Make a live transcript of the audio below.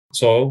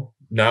So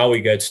now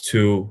we get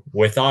to,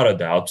 without a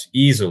doubt,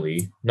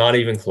 easily, not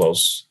even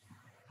close.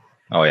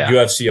 Oh yeah,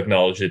 UFC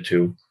acknowledged it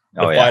too.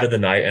 The fight of the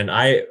night, and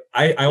I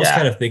was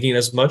kind of thinking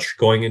as much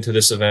going into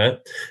this event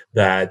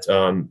that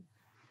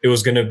it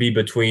was going to be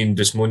between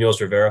this Munhoz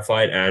Rivera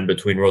fight and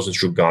between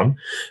Rozenstruik Gane.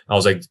 I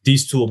was like,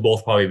 these two will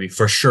both probably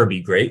for sure be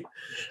great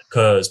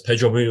because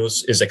Pedro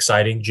Munhoz is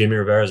exciting, Jimmie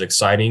Rivera is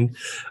exciting,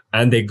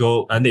 and they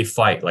go and they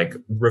fight. Like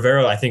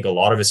Rivera, I think a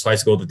lot of his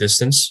fights go the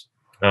distance,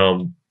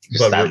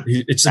 but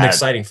it's an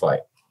exciting fight.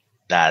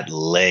 That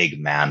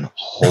leg, man!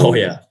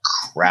 Holy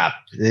crap!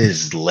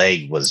 His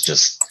leg was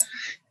just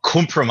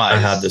compromised. I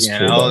had this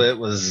it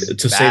was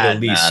to bad, say the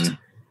least.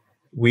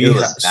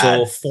 Man.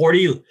 So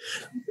 40.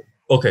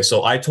 Okay,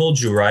 so I told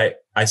you, right?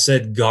 I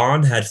said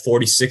Gane had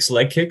 46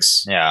 leg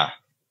kicks. Yeah.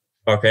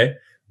 Okay.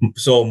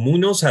 So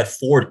Munhoz had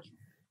 40,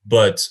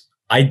 but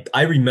I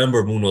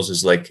remember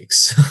Munhoz's leg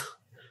kicks.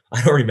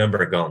 I don't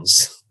remember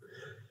Gane's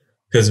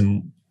because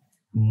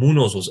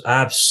Munhoz was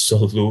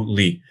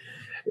absolutely,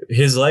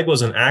 his leg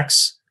was an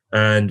axe,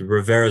 and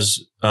Rivera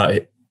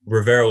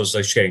was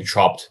like getting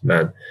chopped,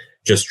 man,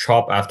 just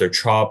chop after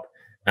chop.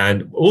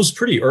 And it was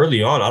pretty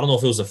early on. I don't know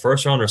if it was the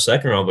first round or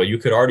second round, but you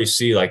could already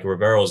see like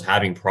Rivera was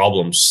having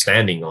problems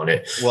standing on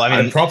it. Well, I mean,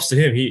 and props to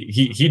him.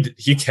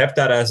 He kept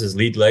that as his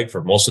lead leg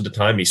for most of the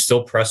time. He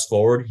still pressed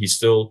forward. He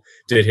still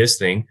did his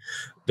thing.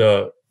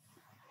 But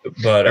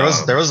there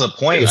was a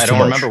point. I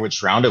don't remember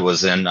which round it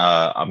was in.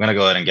 I'm gonna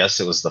go ahead and guess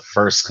it was the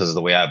first because of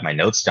the way I have my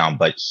notes down.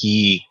 But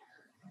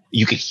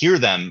you could hear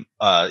him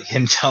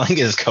telling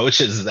his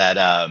coaches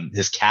that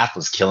his calf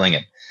was killing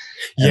him.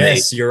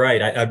 Yes, you're right.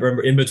 I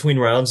remember in between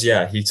rounds.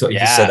 Yeah, he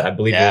said, I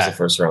believe it was the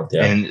first round.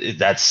 Yeah, and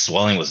that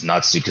swelling was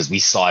nuts because we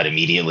saw it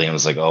immediately and it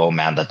was like, oh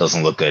man, that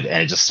doesn't look good.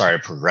 And it just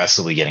started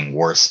progressively getting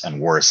worse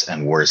and worse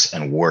and worse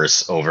and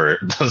worse over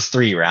those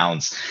 3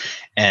 rounds.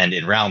 And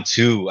in round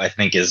 2, I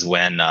think is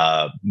when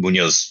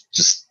Munhoz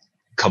just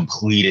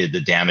completed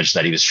the damage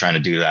that he was trying to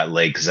do to that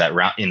leg. Because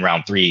in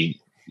round 3,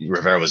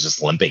 Rivera was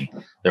just limping.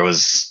 There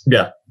was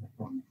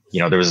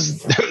there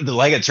was the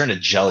leg had turned to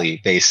jelly.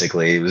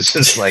 Basically, it was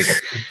just like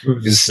he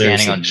was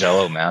standing on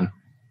jello, man.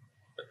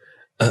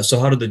 So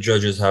how did the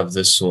judges have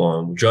this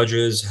one?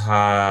 Judges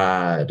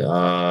had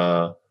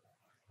all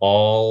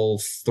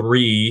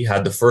 3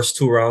 had the first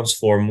 2 rounds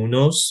for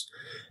Munhoz,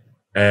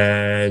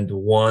 and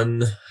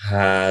one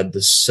had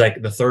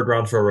the third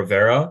round for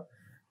Rivera,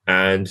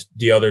 and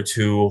the other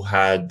 2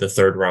 had the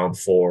third round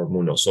for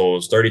Munhoz. So it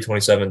was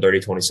 30-27,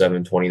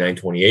 30-27,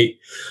 29-28.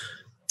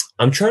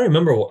 I'm trying to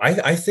remember.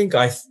 I think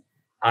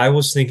I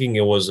was thinking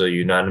it was a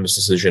unanimous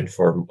decision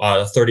for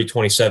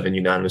 30-27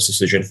 unanimous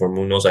decision for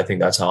Munhoz. I think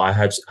that's how I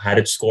had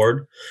it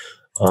scored.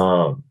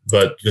 But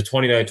the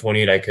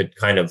 29-28, I could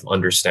kind of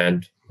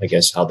understand, I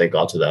guess, how they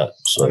got to that.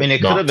 So I mean,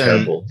 it could have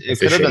been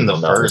the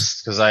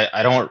first because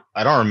I don't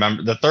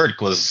remember. The third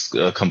was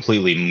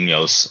completely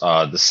Munhoz.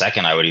 The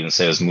second, I would even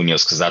say, was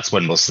Munhoz because that's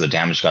when most of the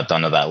damage got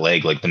done to that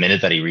leg. Like the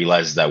minute that he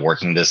realized that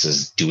working this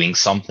is doing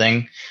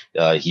something,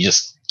 he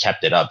just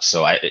kept it up.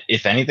 So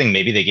if anything,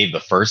 maybe they gave the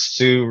first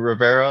to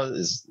Rivera.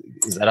 Is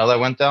that how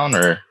that went down,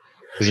 or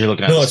because you're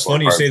looking at? No, it's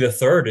funny you say the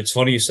third. It's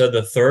funny you said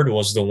the third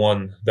was the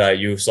one that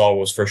you saw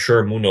was for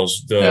sure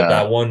Munhoz.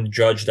 That one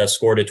judge that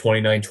scored it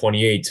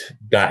 29-28,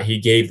 that he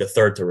gave the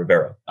third to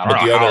Rivera. But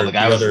the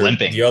guy was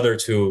limping. The other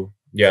 2,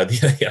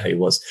 he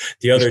was.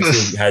 The other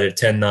 2 had it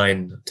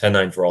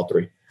 10-9 for all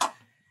 3.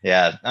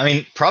 Yeah, I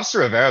mean, props to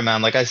Rivera,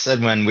 man. Like I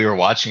said when we were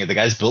watching it, the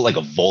guy's built like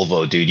a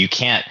Volvo, dude. You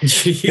can't.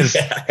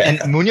 And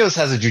Munhoz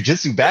has a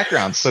jiu-jitsu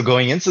background, so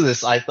going into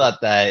this, I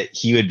thought that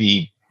he would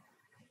be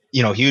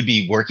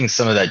working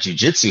some of that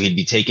jiu-jitsu. He'd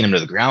be taking him to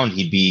the ground.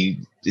 He'd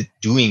be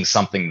doing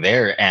something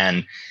there,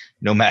 and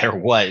no matter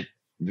what,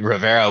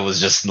 Rivera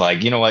was just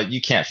like, you know what, you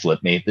can't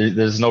flip me.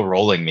 There's no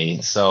rolling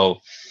me.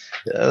 So,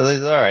 all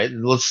right,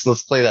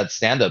 let's play that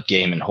stand-up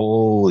game. And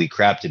holy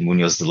crap, did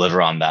Munhoz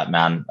deliver on that,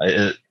 man?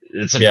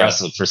 It's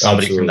impressive for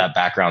somebody from that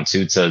background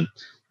too to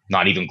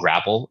not even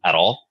grapple at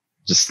all.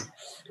 Just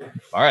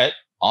all right,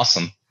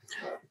 awesome.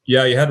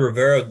 Yeah, you had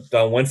Rivera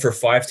that went for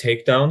 5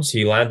 takedowns.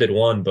 He landed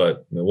 1,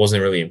 but it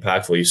wasn't really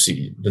impactful. You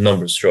see the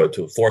numbers show it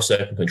too.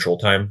 4-second control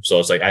time. So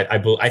it's like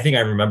I think I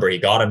remember he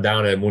got him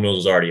down and Munhoz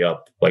was already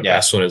up.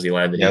 As soon as he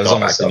landed, he it was got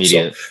almost back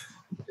immediate. Up. So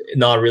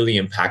not really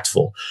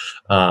impactful.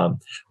 But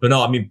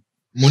no, I mean,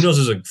 Munhoz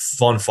is a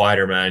fun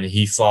fighter, man.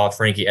 He fought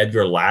Frankie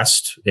Edgar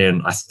last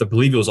in, I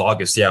believe it was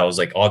August. Yeah, it was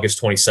like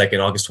August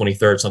 22nd, August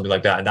 23rd, something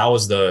like that. And that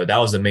was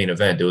the main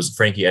event. It was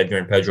Frankie Edgar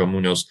and Pedro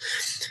Munhoz.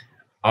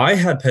 I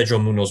had Pedro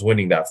Munhoz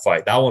winning that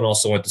fight. That one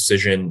also went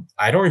decision.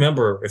 I don't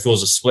remember if it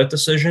was a split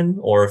decision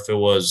or if it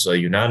was a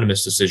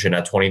unanimous decision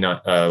at 29,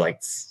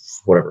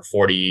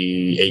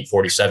 48,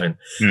 47.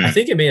 I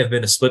think it may have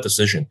been a split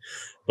decision,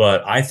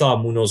 but I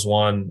thought Munhoz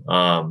won.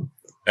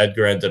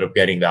 Edgar ended up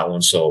getting that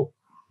one. So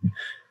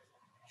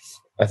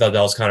I thought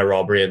that was kind of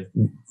robbery. And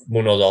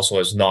Munhoz also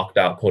has knocked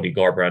out Cody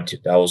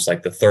Garbrandt. That was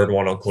like the third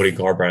one on Cody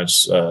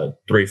Garbrandt's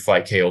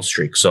 3-fight KO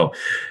streak. So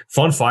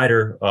fun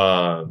fighter.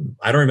 I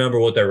don't remember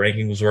what their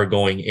rankings were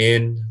going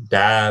in.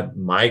 That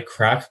might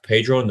crack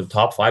Pedro in the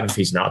top 5 if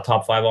he's not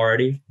top 5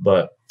 already.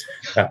 But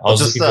I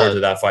was looking forward to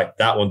that fight.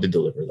 That one did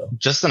deliver, though.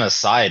 Just an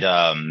aside,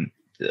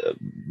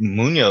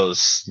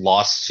 Munhoz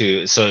lost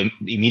to, so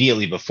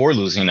immediately before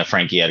losing to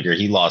Frankie Edgar,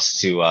 he lost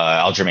to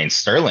Aljamain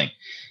Sterling.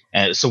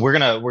 And so we're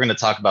gonna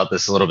talk about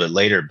this a little bit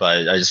later,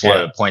 but I just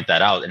wanted to point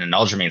that out. And then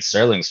Aljamain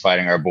Sterling's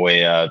fighting our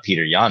boy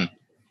Peter Yan.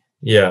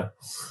 Yeah.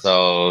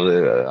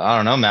 So I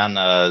don't know,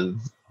 man.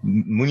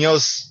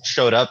 Munhoz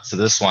showed up to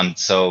this one,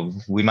 so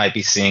we might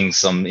be seeing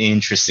some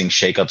interesting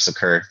shakeups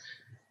occur.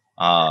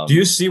 Do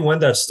you see when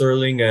that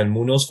Sterling and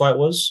Munhoz fight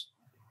was?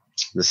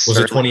 Was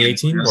it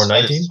 2018 or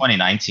 19?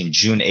 2019,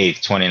 June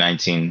 8th,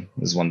 2019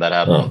 is when that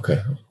happened. Oh,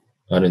 okay.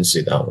 I didn't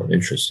see that one.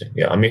 Interesting.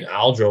 Yeah, I mean,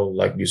 Aljo,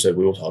 like you said,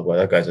 we will talk about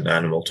that guy's an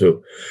animal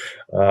too.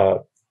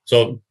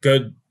 So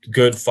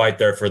good fight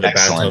there for the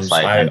Excellent bantams.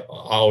 fight, I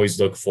always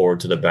look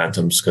forward to the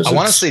bantams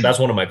because that's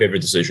one of my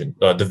favorite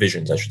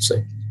divisions, I should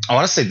say. I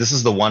want to say this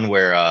is the one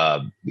where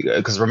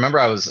because remember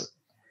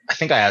I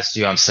think I asked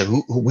you, I'm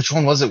saying, which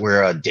one was it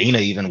where Dana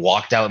even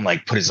walked out and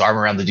like put his arm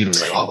around the dude and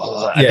was like,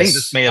 oh, I think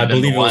this may have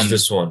been the one. I believe it was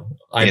this one.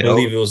 I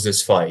believe it was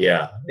this fight.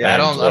 Yeah. Yeah.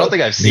 And, I don't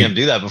think I've seen him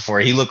do that before.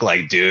 He looked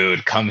like,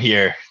 dude, come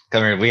here.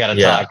 We got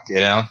to talk, you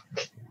know?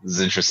 This is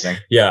interesting.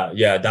 Yeah.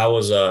 Yeah. That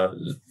was,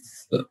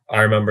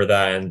 I remember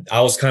that. And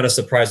I was kind of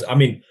surprised. I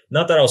mean,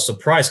 not that I was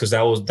surprised because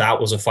that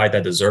was a fight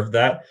that deserved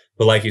that.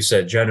 But like you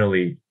said,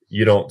 generally,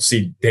 you don't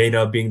see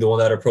Dana being the one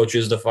that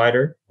approaches the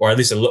fighter, or at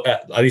least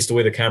the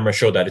way the camera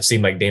showed that, it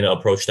seemed like Dana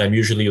approached them.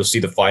 Usually you'll see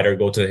the fighter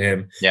go to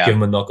him, give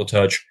him a knuckle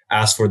touch,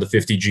 ask for the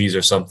 50 G's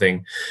or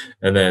something,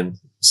 and then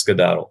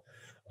skedaddle.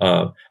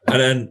 And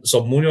then,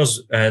 so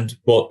Munhoz and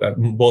both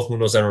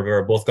Munhoz and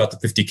Rivera both got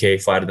the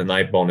 50K fight of the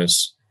night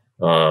bonus.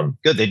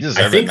 Good. They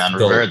deserve it, man.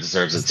 Rivera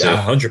deserves it too.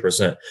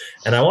 100%.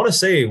 And I want to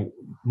say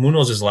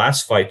Munhoz's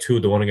last fight too,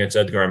 the one against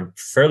Edgar, I'm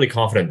fairly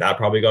confident that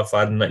probably got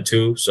fight of the night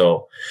too.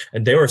 So,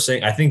 and they were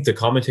saying, I think the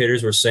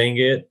commentators were saying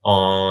it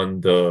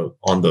on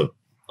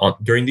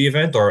during the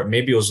event, or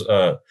maybe it was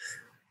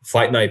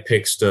fight night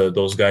picks to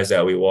those guys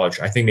that we watch.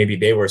 I think maybe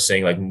they were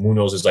saying like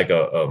Munhoz is like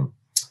a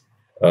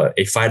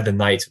fight of the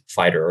night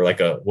fighter, or like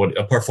a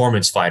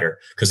performance fighter,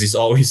 because he's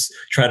always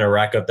trying to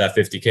rack up that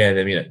 50K. And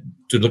I mean,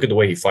 to look at the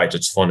way he fights,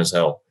 it's fun as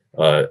hell.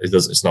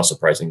 It's not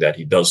surprising that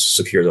he does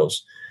secure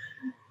those.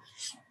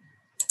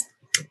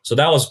 So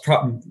that was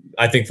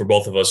I think for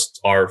both of us,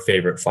 our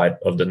favorite fight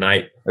of the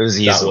night. It was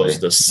easily.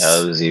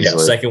 That was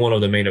easily. Second one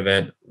of the main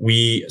event.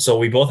 We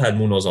both had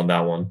Munhoz on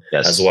that one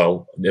as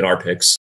well in our picks.